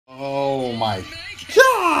my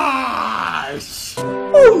gosh!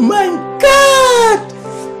 Oh my God!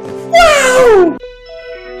 Wow!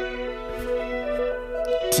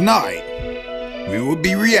 Tonight, we will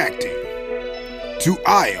be reacting to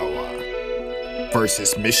Iowa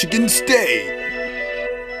versus Michigan State.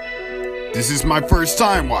 This is my first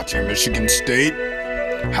time watching Michigan State.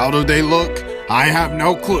 How do they look? I have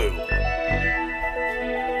no clue.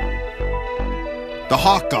 The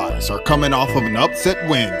Hawkeyes are coming off of an upset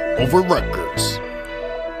win over Rutgers.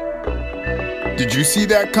 Did you see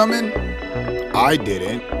that coming? I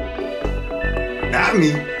didn't. Not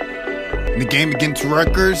me. In the game against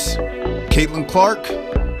Rutgers, Caitlin Clark,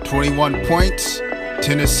 21 points,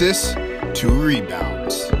 10 assists, 2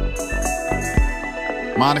 rebounds.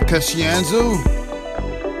 Monika Czinano,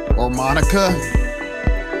 or Monika,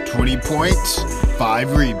 20 points,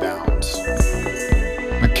 5 rebounds.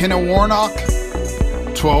 McKenna Warnock,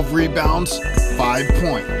 12 rebounds, 5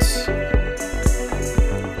 points.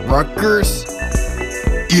 Rutgers,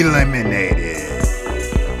 eliminated.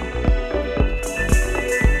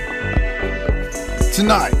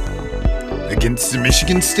 Tonight, against the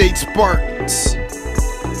Michigan State Spartans,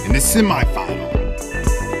 in the semifinal,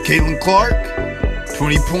 Caitlin Clark,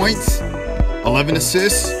 20 points, 11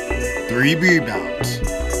 assists, 3 rebounds.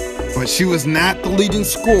 But she was not the leading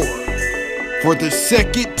scorer for the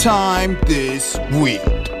second time this week.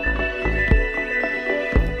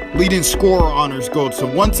 Leading scorer honors go to,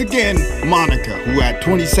 once again, Monika, who had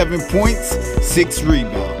 27 points, 6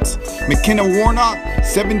 rebounds. McKenna Warnock,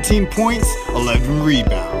 17 points, 11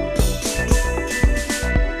 rebounds.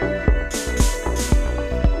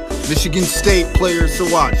 Michigan State players to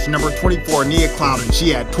watch. Number 24, Nia Clouden. She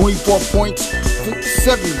had 24 points,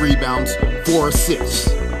 7 rebounds, 4 assists.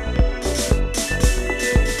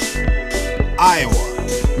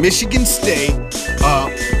 Iowa, Michigan State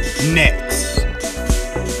up next.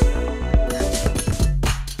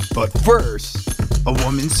 But first, a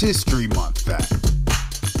Women's History Month fact.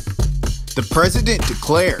 The president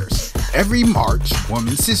declares every March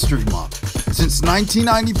Women's History Month. Since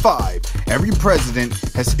 1995, every president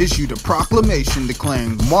has issued a proclamation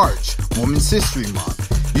declaring March Women's History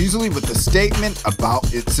Month, usually with a statement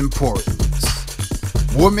about its importance.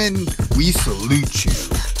 Women, we salute you.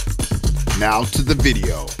 Now to the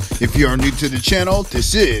video. If you are new to the channel,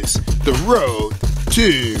 this is the road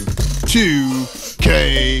to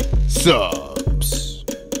 2K subs.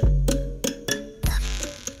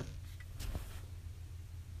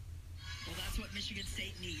 Well, that's what Michigan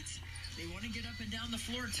State needs. They want to get up and down the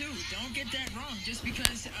floor too. Don't get that wrong. Just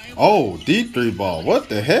because Oh, deep 3 ball. What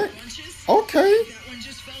the heck? Okay.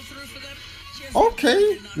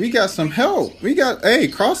 Okay, we got some help. We got, hey,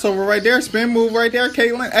 crossover right there. Spin move right there,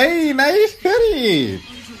 Caitlin. Hey, nice hitting.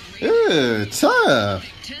 Good, tough.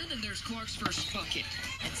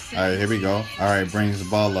 All right, here we go. All right, brings the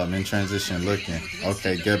ball up in transition, looking.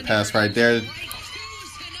 Okay, good pass right there.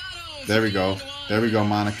 There we go. There we go,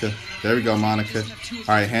 Monika. There we go, Monika.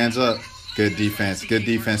 All right, hands up. Good defense. Good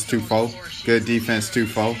defense, 2-4. Good defense,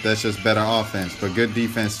 2-4. That's just better offense, but good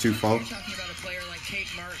defense, 2-4.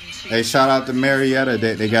 Hey, shout out to Marietta.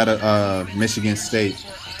 They got a Michigan State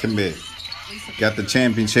commit. Got the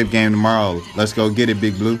championship game tomorrow. Let's go get it,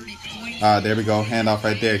 Big Blue. There we go. Handoff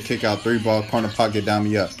right there. Kick out 3 ball, corner pocket, down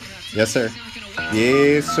me up. Yes, sir.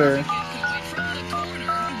 Yes, sir.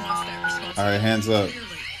 All right, hands up.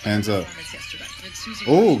 Hands up.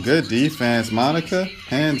 Oh, good defense, Monika.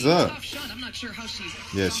 Hands up.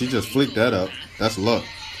 Yeah, she just flicked that up. That's luck.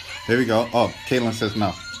 Here we go. Oh, Caitlin says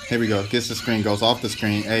no. Here we go. Gets the screen, goes off the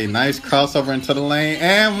screen. Hey, nice crossover into the lane.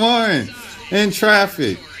 And one in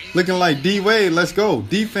traffic. Looking like D-Wade. Let's go.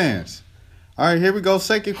 Defense. All right, here we go.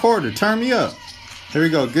 Second quarter. Turn me up. Here we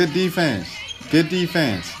go. Good defense. Good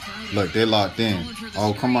defense. Look, they locked in.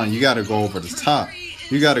 Oh, come on. You got to go over the top.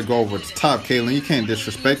 You got to go over the top, Caitlin. You can't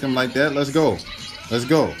disrespect them like that. Let's go. Let's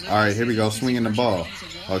go. All right, here we go. Swinging the ball.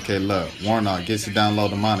 Okay, look. Warnock gets it down low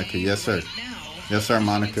to Monika. Yes, sir. Yes, sir,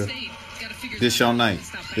 Monika. This your night.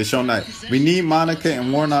 This your night. We need Monika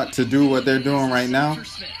and Warnock to do what they're doing right now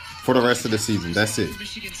for the rest of the season. That's it.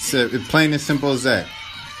 It's plain and simple as that.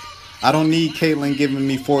 I don't need Caitlin giving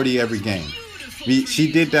me 40 every game.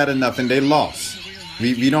 She did that enough, and they lost.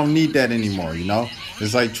 We don't need that anymore, you know?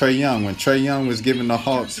 It's like Trae Young. When Trae Young was giving the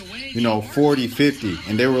Hawks, 40, 50,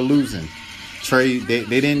 and they were losing. Trae, they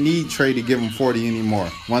didn't need Trae to give them 40 anymore.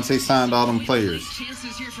 Once they signed all them players,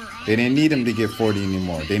 they didn't need him to get 40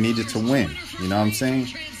 anymore. They needed to win. You know what I'm saying?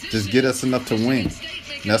 Just get us enough to win.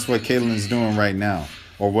 And that's what Caitlin's doing right now.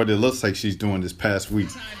 or what it looks like she's doing this past week.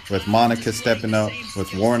 With Monika stepping up,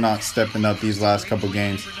 with Warnock stepping up these last couple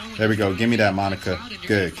games. There we go. Give me that, Monika.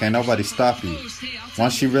 Good. Can't nobody stop you.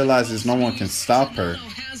 Once she realizes no one can stop her,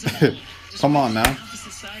 come on now.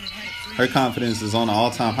 Her confidence is on an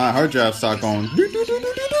all-time high. Her draft stock going.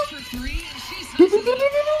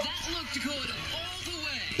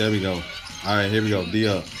 There we go. All right, here we go. D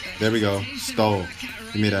up. There we go. Stole.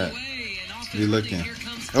 Give me that. You looking.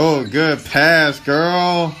 Oh, good pass,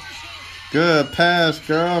 girl. Good pass,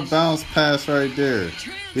 girl. Bounce pass right there.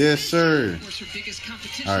 Yes, sir.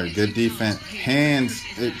 All right, good defense. Hands,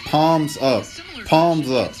 palms up. Palms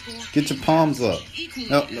up. Get your palms up.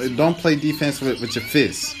 No, don't play defense with your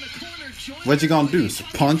fists. What you gonna do?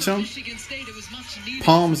 Punch them?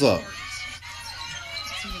 Palms up.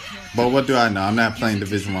 But what do I know? I'm not playing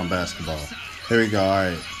Division I basketball. Here we go. All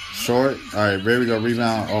right. Short. All right. Here we go.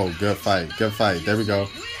 Rebound. Oh, good fight. Good fight. There we go.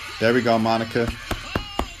 There we go, Monika.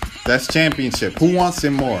 That's championship. Who wants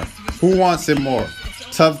it more? Who wants it more?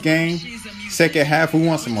 Tough game. Second half. Who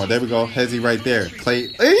wants it more? There we go. Hezzy right there. Clay.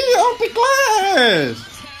 Hey, out the glass.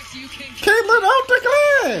 Caitlin out the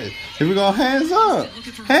glass. Here we go. Hands up.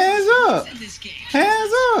 Hands up.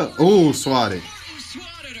 Hands up. Ooh, swatted.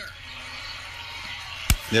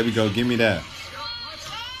 There we go. Give me that.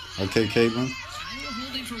 Okay, Caitlin.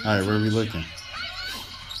 All right, where are we looking?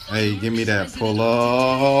 Hey, give me that pull.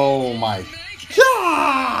 Oh, my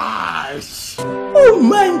gosh. Oh,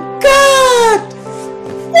 my God.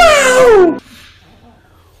 Wow.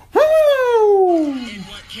 Woo. And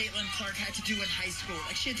what Caitlin Clark had to do in high school.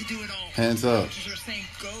 Like, she had to do it all. Hands up. Coaches were saying,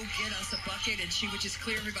 go get us a bucket, and she would just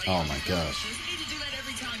clear everybody. Oh, my gosh. She doesn't need to do that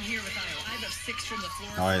every time here with Iowa. 5 of 6 from the floor.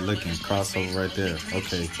 All right, looking. Crossover right there.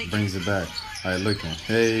 Okay, brings it back. All right, looking.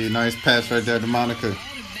 Hey, nice pass right there to Monika.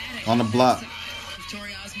 On the block.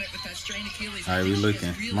 All right, we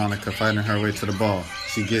looking. Monika fighting her way to the ball.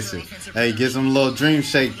 She gets it. Hey, gives him a little dream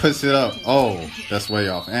shake. Puts it up. Oh, that's way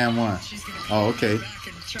off. And one. Oh, okay.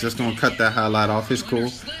 Just going to cut that highlight off. It's cool.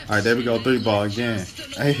 All right, there we go. 3 ball again.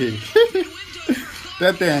 Hey.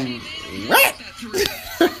 That thing. What?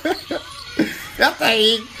 That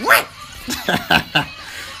thing. What?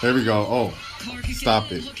 There we go. Oh,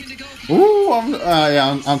 stop it. Ooh,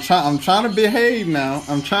 I'm trying to behave now.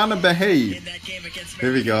 I'm trying to behave.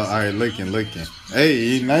 Here we go. All right, looking.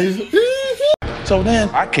 Hey, nice. So then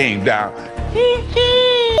I came down.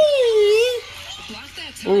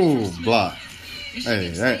 Ooh, block. Hey,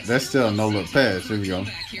 that's still a no-look pass. Here we go.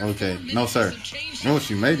 Okay, no sir. Oh,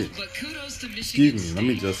 she made it. Excuse me. Let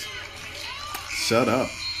me just shut up.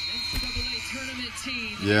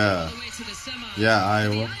 Yeah. Yeah,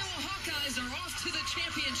 Iowa.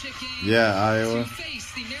 Yeah, Iowa.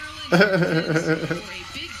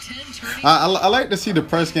 I like to see the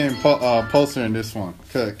press game poster in this one,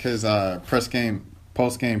 cause post game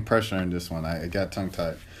pressure in this one. I got tongue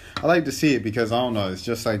tied. I like to see it because I don't know. It's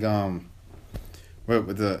just like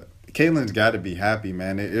with the Caitlin's got to be happy,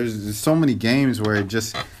 man. There's so many games where it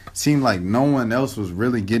just seemed like no one else was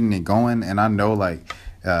really getting it going, and I know like.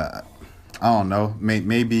 I don't know.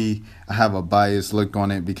 Maybe I have a biased look on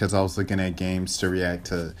it because I was looking at games to react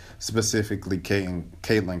to specifically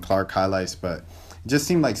Caitlin Clark highlights, but it just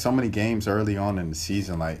seemed like so many games early on in the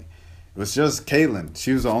season, like it was just Caitlin.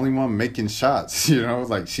 She was the only one making shots, you know,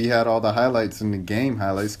 like she had all the highlights in the game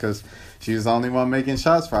highlights because she was the only one making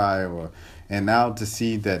shots for Iowa. And now to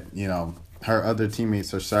see that, you know, her other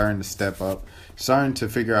teammates are starting to step up, starting to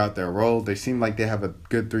figure out their role. They seem like they have a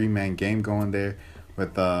good 3-man game going there.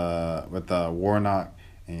 With Warnock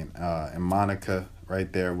and Monika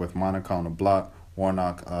right there, with Monika on the block,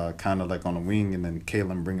 Warnock kind of like on the wing, and then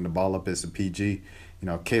Caitlin bringing the ball up as a PG. You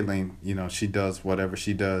know, Caitlin, you know, she does whatever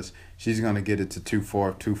she does. She's going to get it to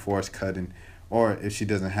 2-4, 2-4's cutting. Or if she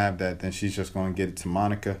doesn't have that, then she's just going to get it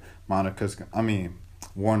to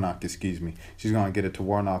Warnock, excuse me. She's going to get it to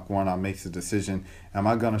Warnock. Warnock makes the decision. Am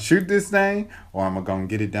I going to shoot this thing or am I going to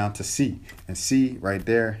get it down to C? And C right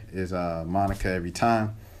there is Monika every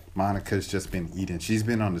time. Monika's just been eating. She's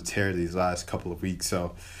been on the tear these last couple of weeks.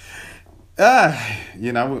 So,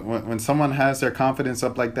 you know, when someone has their confidence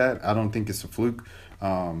up like that, I don't think it's a fluke.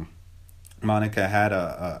 Monika had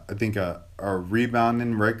I think a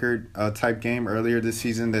rebounding record type game earlier this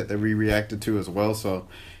season that we reacted to as well. So,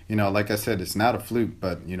 you know, like I said, it's not a fluke,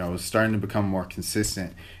 but, you know, it's starting to become more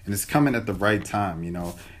consistent, and it's coming at the right time. You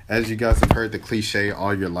know, as you guys have heard the cliche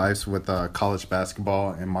all your lives with college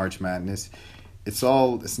basketball and March Madness, it's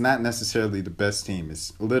not necessarily the best team.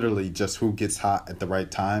 It's literally just who gets hot at the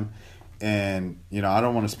right time. And, you know, I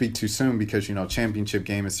don't want to speak too soon because, you know, championship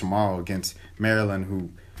game is tomorrow against Maryland, who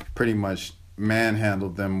pretty much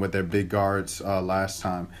manhandled them with their big guards last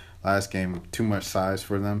time. last game, too much size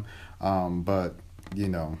for them. But, you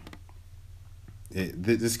know,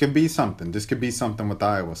 this could be something. This could be something with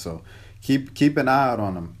Iowa. So keep an eye out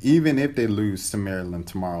on them, even if they lose to Maryland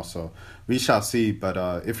tomorrow. So we shall see.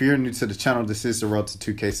 But if you're new to the channel, this is the road to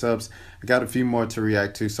 2K subs. I got a few more to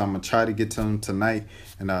react to, so I'm going to try to get to them tonight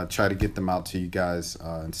and try to get them out to you guys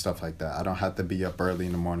and stuff like that. I don't have to be up early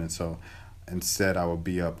in the morning, so instead I will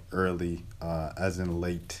be up early, as in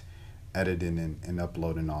late, editing and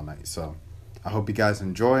uploading all night. So I hope you guys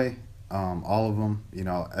enjoy all of them. You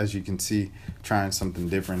know, as you can see, trying something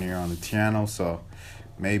different here on the channel. So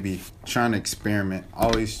maybe trying to experiment.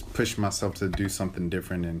 Always push myself to do something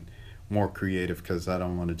different and more creative, because I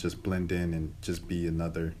don't want to just blend in and just be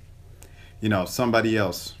another, you know, somebody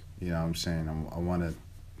else. You know what I'm saying? I want to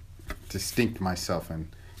distinct myself,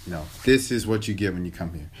 and you know, this is what you get when you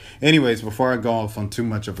come here. Anyways, before I go off on too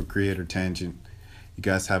much of a creator tangent, you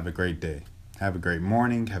guys have a great day. Have a great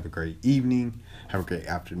morning. Have a great evening. Have a great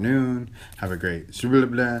afternoon. Have a great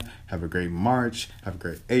have a great March. Have a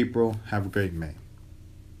great April. Have a great May.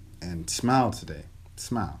 And smile today.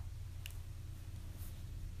 Smile.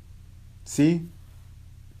 See?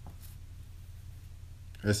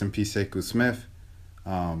 Rest in peace, Alisia Smith.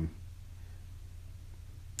 I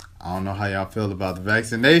don't know how y'all feel about the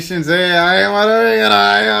vaccinations. Hey, I ain't want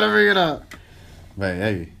to bring it up. But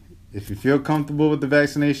hey, if you feel comfortable with the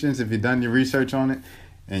vaccinations, if you've done your research on it,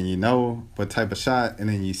 and you know what type of shot, and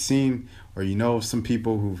then you've seen or you know some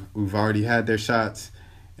people who've already had their shots,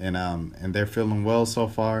 and they're feeling well so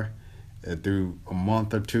far, through a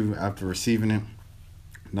month or two after receiving it,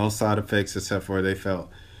 no side effects except for they felt,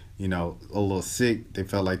 you know, a little sick. They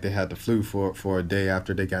felt like they had the flu for a day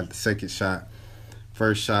after they got the second shot.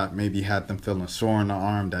 First shot maybe had them feeling sore in the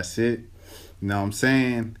arm. That's it. You know what I'm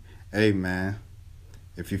saying? Hey, man,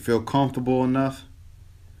 if you feel comfortable enough,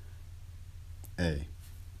 hey,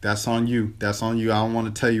 that's on you. That's on you. I don't want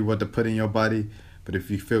to tell you what to put in your body, but if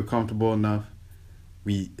you feel comfortable enough,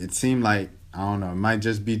 it seemed like, I don't know, it might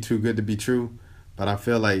just be too good to be true, but I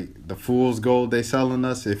feel like the fool's gold they selling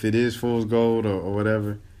us, if it is fool's gold or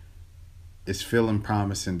whatever, it's feeling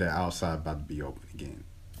promising that outside about to be open again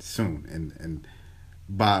soon, and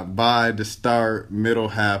by the middle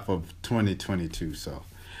half of 2022. So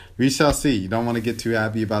we shall see. You don't want to get too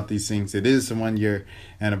happy about these things. It is the 1 year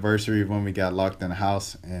anniversary of when we got locked in the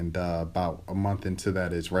house, and about a month into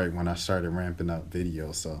that is right when I started ramping up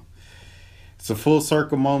videos. So it's a full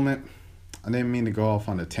circle moment. I didn't mean to go off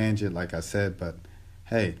on a tangent like I said, but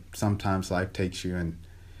hey, sometimes life takes you in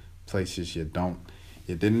places you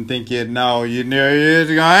didn't think you'd know you knew you was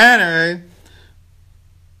gonna enter. Eh?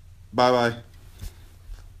 Bye-bye.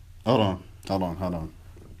 Hold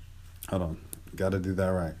on. Gotta do that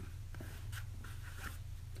right.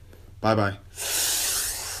 Bye-bye.